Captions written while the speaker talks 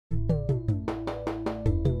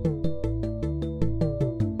Hello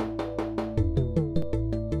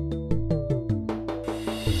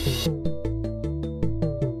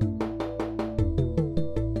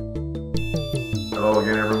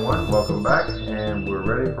again, everyone. Welcome back, and we're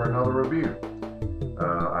ready for another review.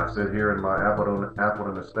 I sit here in my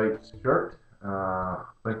Appleton Estates shirt,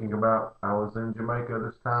 thinking about I was in Jamaica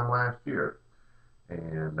this time last year,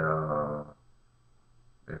 and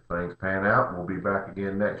if things pan out, we'll be back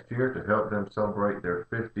again next year to help them celebrate their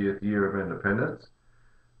 50th year of independence.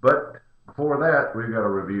 But before that, we've got a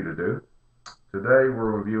review to do. Today,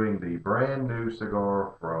 we're reviewing the brand new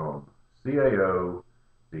cigar from CAO,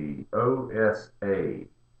 the OSA.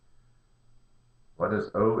 What does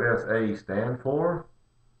OSA stand for?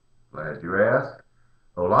 Glad you asked.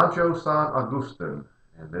 Olancho San Agustin,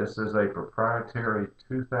 and this is a proprietary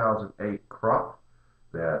 2008 crop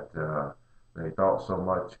that they thought so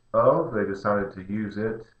much of, they decided to use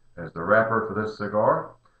it as the wrapper for this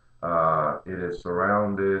cigar. It is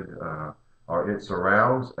surrounded, or it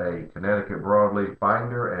surrounds a Connecticut broadleaf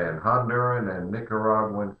binder and Honduran and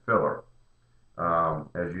Nicaraguan filler.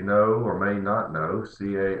 As you know or may not know,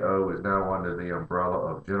 CAO is now under the umbrella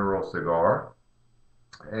of General Cigar,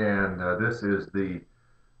 and this is the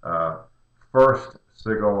first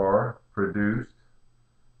cigar produced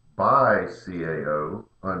by CAO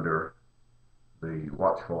under the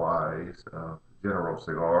watchful eyes of General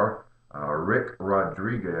Cigar. Rick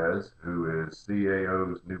Rodriguez, who is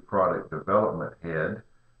CAO's new product development head,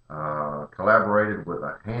 collaborated with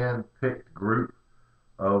a hand-picked group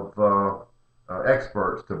of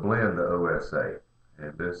experts to blend the OSA,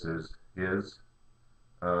 and this is his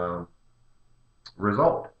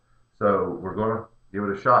result. So we're going to give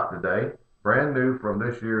it a shot today. Brand new from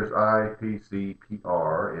this year's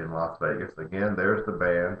IPCPR in Las Vegas. Again, there's the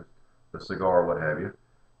band, the cigar, what have you.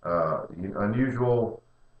 Unusual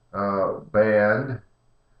band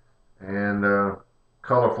and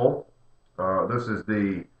colorful. This is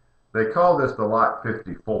they call this the Lot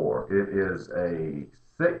 54. It is a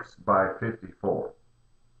 6x54.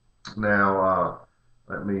 Now,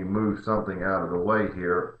 let me move something out of the way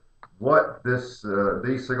here. What these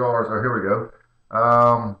cigars are, here we go.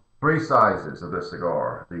 Three sizes of this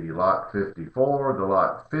cigar: the Lot 54, the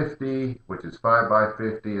Lot 50, which is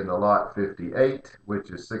 5x50, and the Lot 58,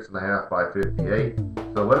 which is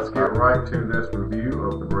 6.5x58. So let's get right to this review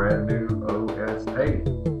of the brand new OSA.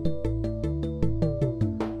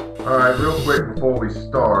 Alright, real quick before we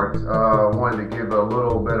start, I wanted to give a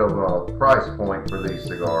little bit of a price point for these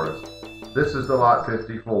cigars. This is the Lot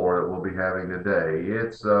 54 that we'll be having today.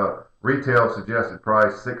 It's retail suggested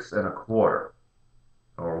price $6.25,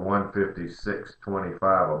 or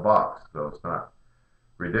 $156.25 a box, so it's not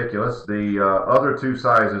ridiculous. The other two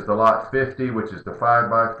sizes, the Lot 50, which is the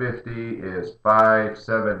 5x50, is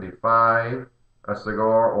 $5.75 a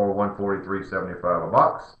cigar, or $143.75 a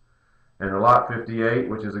box. And the Lot 58,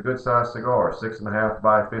 which is a good size cigar,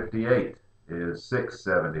 6.5x58, is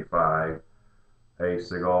 $6.75 a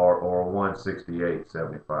cigar, or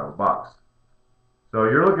 $168.75 a box. So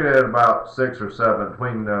you're looking at about $6 or $7,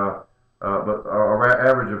 between but an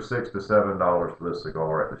average of $6 to $7 for this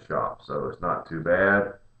cigar at the shop. So it's not too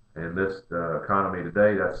bad in this economy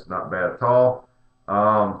today. That's not bad at all.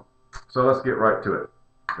 So let's get right to it.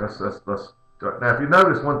 Let's now, if you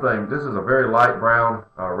notice one thing, this is a very light brown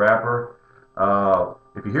wrapper.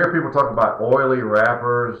 If you hear people talk about oily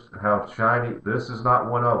wrappers, how shiny, this is not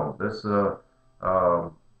one of them. This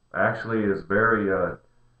actually is very,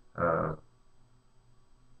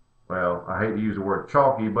 well, I hate to use the word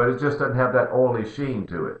chalky, but it just doesn't have that oily sheen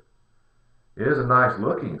to it. It is a nice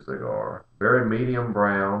looking cigar, very medium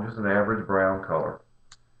brown, just an average brown color.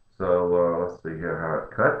 So let's see here how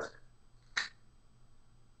it cuts.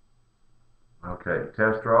 Okay,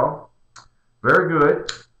 test draw. Very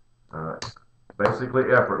good.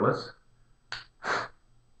 Basically effortless.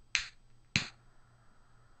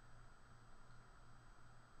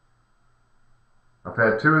 I've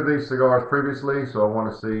had two of these cigars previously, so I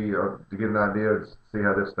want to see, to get an idea, to see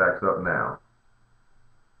how this stacks up now.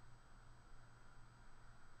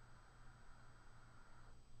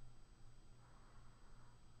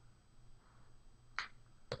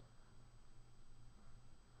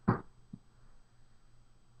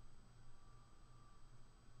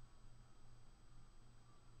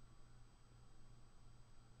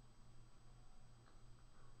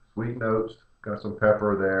 Sweet notes, got some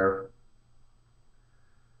pepper there.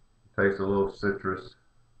 Tastes a little citrus.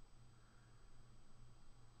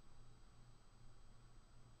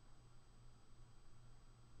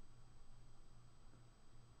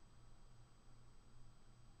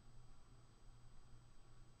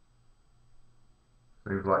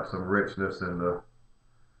 Seems like some richness in the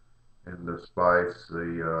and the spice.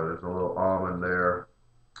 There's a little almond there.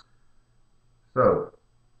 So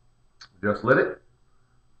just lit it.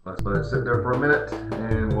 Let's let it sit there for a minute,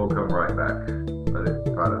 and we'll come right back. Let it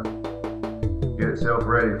try to get itself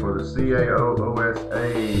ready for the CAO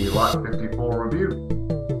OSA Lot 54 review.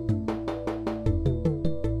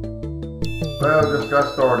 Well, just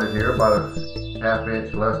got started here, about a half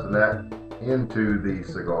inch less than that into the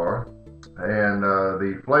cigar, and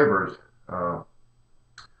the flavors.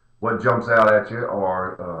 What jumps out at you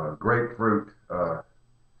are grapefruit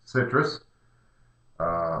citrus.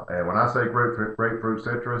 And when I say grapefruit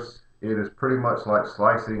citrus, it is pretty much like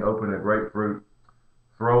slicing open a grapefruit,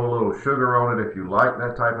 throw a little sugar on it if you like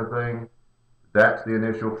that type of thing. That's the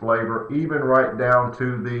initial flavor, even right down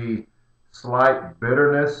to the slight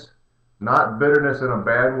bitterness. Not bitterness in a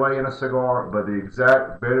bad way in a cigar, but the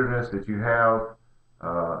exact bitterness that you have,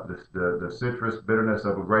 the citrus bitterness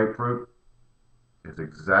of a grapefruit is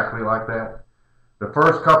exactly like that. The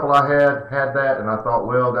first couple I had that, and I thought,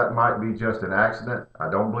 well, that might be just an accident. I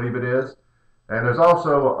don't believe it is. And there's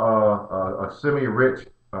also a semi-rich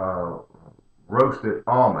roasted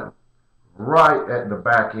almond right at the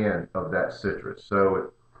back end of that citrus. So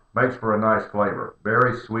it makes for a nice flavor.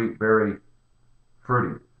 Very sweet, very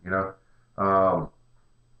fruity, you know.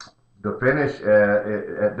 The finish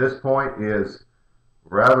at this point is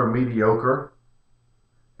rather mediocre,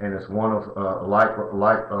 and it's one of light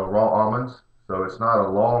raw almonds. So it's not a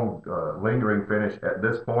long, lingering finish at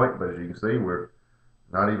this point, but as you can see, we're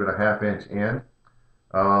not even a half inch in.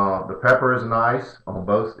 The pepper is nice on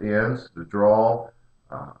both ends, the draw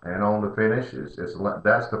and on the finish.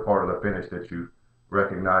 That's the part of the finish that you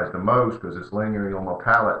recognize the most because it's lingering on my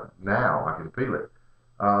palate now. I can feel it.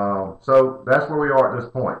 So that's where we are at this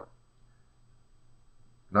point.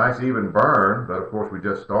 Nice even burn, but of course we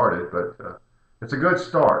just started, but it's a good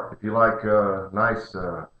start if you like nice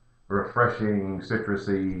refreshing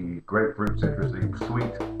citrusy, grapefruit citrusy,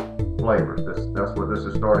 sweet flavors. That's what this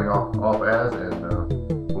is starting off as, and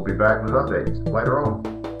we'll be back with updates later on.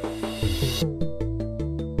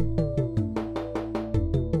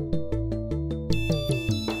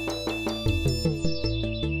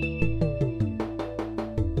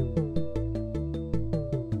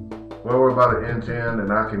 Well, we're about an inch in,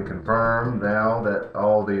 and I can confirm now that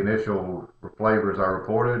all the initial flavors I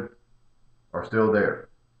reported are still there.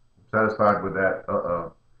 I'm satisfied with that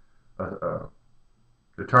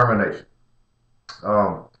determination.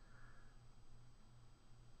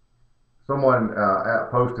 Someone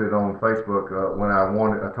posted on Facebook when I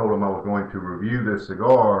told them I was going to review this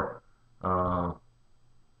cigar. Ash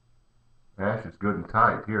is good and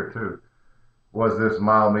tight here too. Was this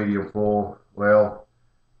mild, medium, full? Well,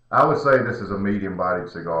 I would say this is a medium-bodied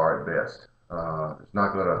cigar at best. It's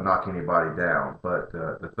not going to knock anybody down, but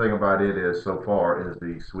the thing about it is, so far, is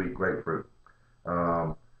the sweet grapefruit.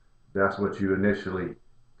 That's what you initially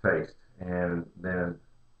taste, and then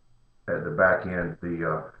at the back end,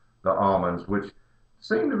 the almonds, which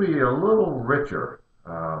seem to be a little richer.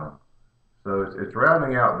 So it's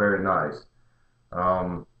rounding out very nice.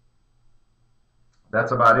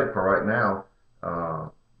 That's about it for right now.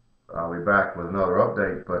 I'll be back with another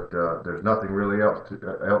update, but there's nothing really else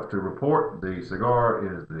to report. The cigar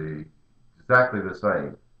is exactly the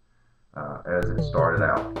same as it started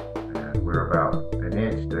out, and we're about an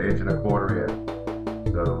inch to inch and a quarter in.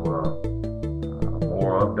 So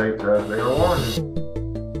more updates as they are warranted.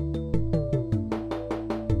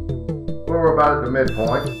 Well, we're about at the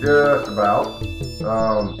midpoint, just about.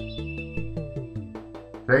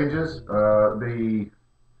 Changes. The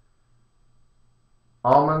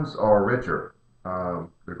almonds are richer. The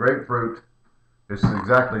grapefruit is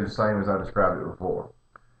exactly the same as I described it before.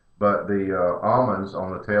 But the almonds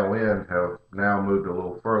on the tail end have now moved a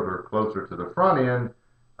little further, closer to the front end.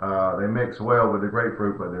 They mix well with the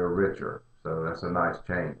grapefruit, but they're richer. So that's a nice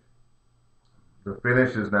change. The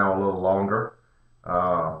finish is now a little longer,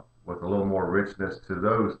 with a little more richness to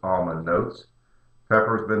those almond notes.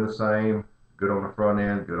 Pepper's been the same, good on the front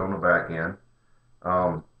end, good on the back end.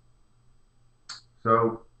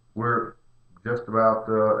 So we're just about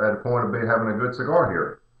at a point of having a good cigar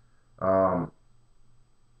here.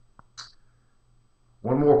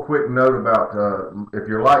 One more quick note about if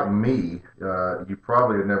you're like me, you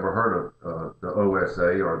probably have never heard of the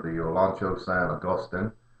OSA or the Olancho San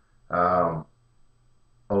Agustin.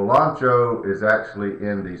 Olancho is actually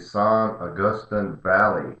in the San Agustin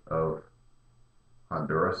Valley of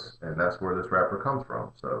Honduras, and that's where this wrapper comes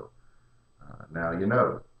from. So now you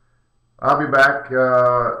know. I'll be back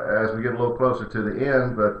as we get a little closer to the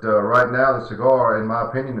end, but right now the cigar, in my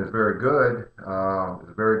opinion, is very good.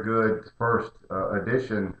 It's a very good first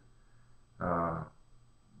edition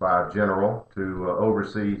by General to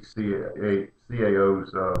oversee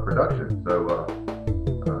CAO's production. So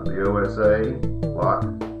the OSA Lot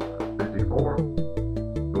 54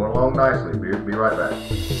 going along nicely. Be right back.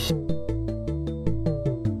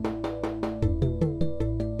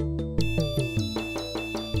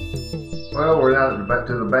 Well, we're now back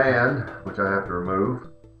to the band, which I have to remove.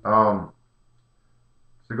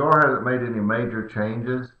 Cigar hasn't made any major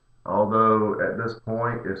changes, although at this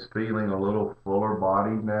point it's feeling a little fuller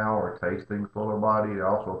bodied now, or tasting fuller bodied.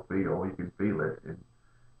 You can feel it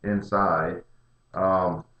inside.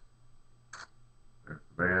 There's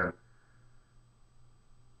the band.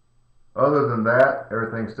 Other than that,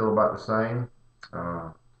 everything's still about the same.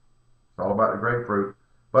 It's all about the grapefruit.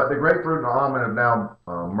 But the grapefruit and the almond have now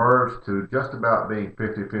merged to just about being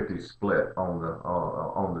 50-50 split on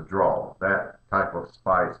the draw. That type of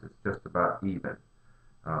spice is just about even.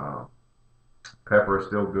 Pepper is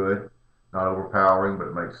still good, not overpowering, but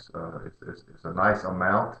it makes it's a nice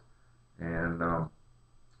amount, and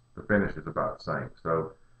the finish is about the same.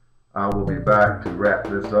 So I will be back to wrap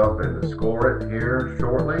this up and to score it here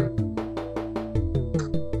shortly.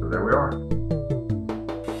 So there we are.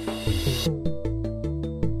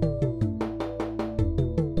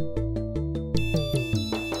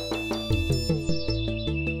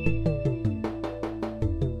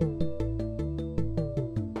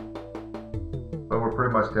 So we're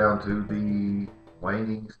pretty much down to the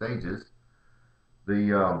waning stages.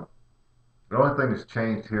 The only thing that's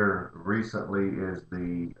changed here recently is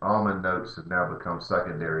the almond notes have now become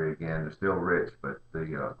secondary again. They're still rich, but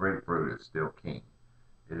the grapefruit is still king.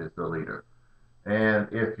 It is the leader. And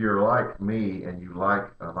if you're like me and you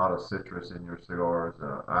like a lot of citrus in your cigars,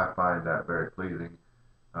 I find that very pleasing.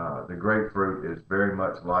 The grapefruit is very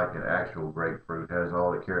much like an actual grapefruit. It has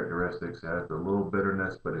all the characteristics. It has the little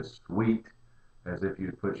bitterness, but it's sweet, as if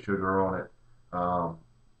you put sugar on it.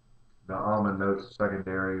 The almond notes are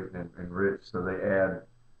secondary and rich, so they add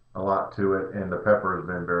a lot to it, and the pepper has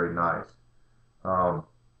been very nice.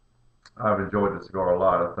 I've enjoyed the cigar a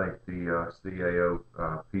lot. I think the CAO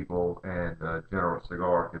people and General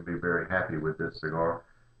Cigar can be very happy with this cigar.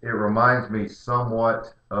 It reminds me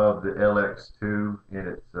somewhat of the LX2 in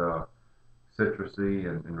its citrusy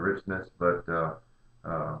and richness, but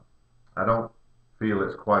I don't feel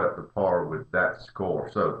it's quite up to par with that score.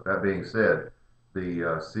 So that being said, the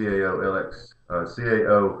CAO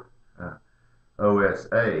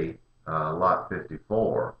OSA Lot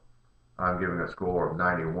 54, I'm giving a score of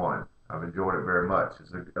 91. I've enjoyed it very much.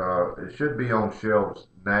 It should be on shelves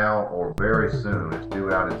now or very soon. It's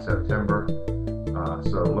due out in September.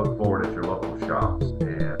 So look for it at your local shops.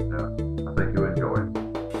 And